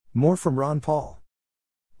More from Ron Paul.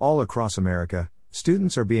 All across America,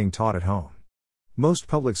 students are being taught at home. Most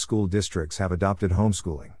public school districts have adopted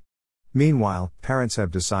homeschooling. Meanwhile, parents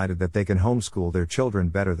have decided that they can homeschool their children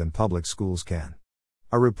better than public schools can.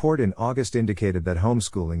 A report in August indicated that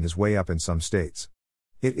homeschooling is way up in some states.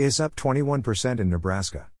 It is up 21% in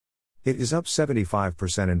Nebraska. It is up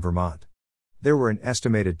 75% in Vermont. There were an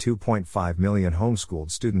estimated 2.5 million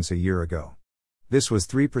homeschooled students a year ago. This was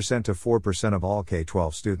 3% to 4% of all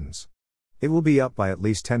K-12 students. It will be up by at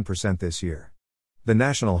least 10% this year. The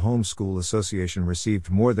National Homeschool Association received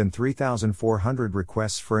more than 3,400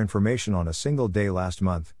 requests for information on a single day last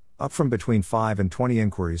month, up from between 5 and 20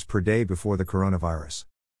 inquiries per day before the coronavirus.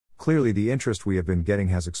 Clearly the interest we have been getting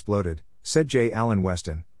has exploded, said J. Allen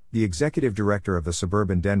Weston, the executive director of the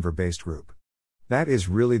suburban Denver-based group. That is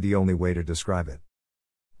really the only way to describe it.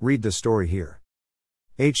 Read the story here.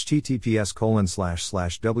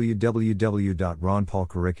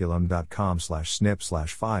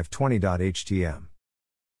 https://www.ronpaulcurriculum.com/snip/520.htm.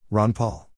 Ron Paul.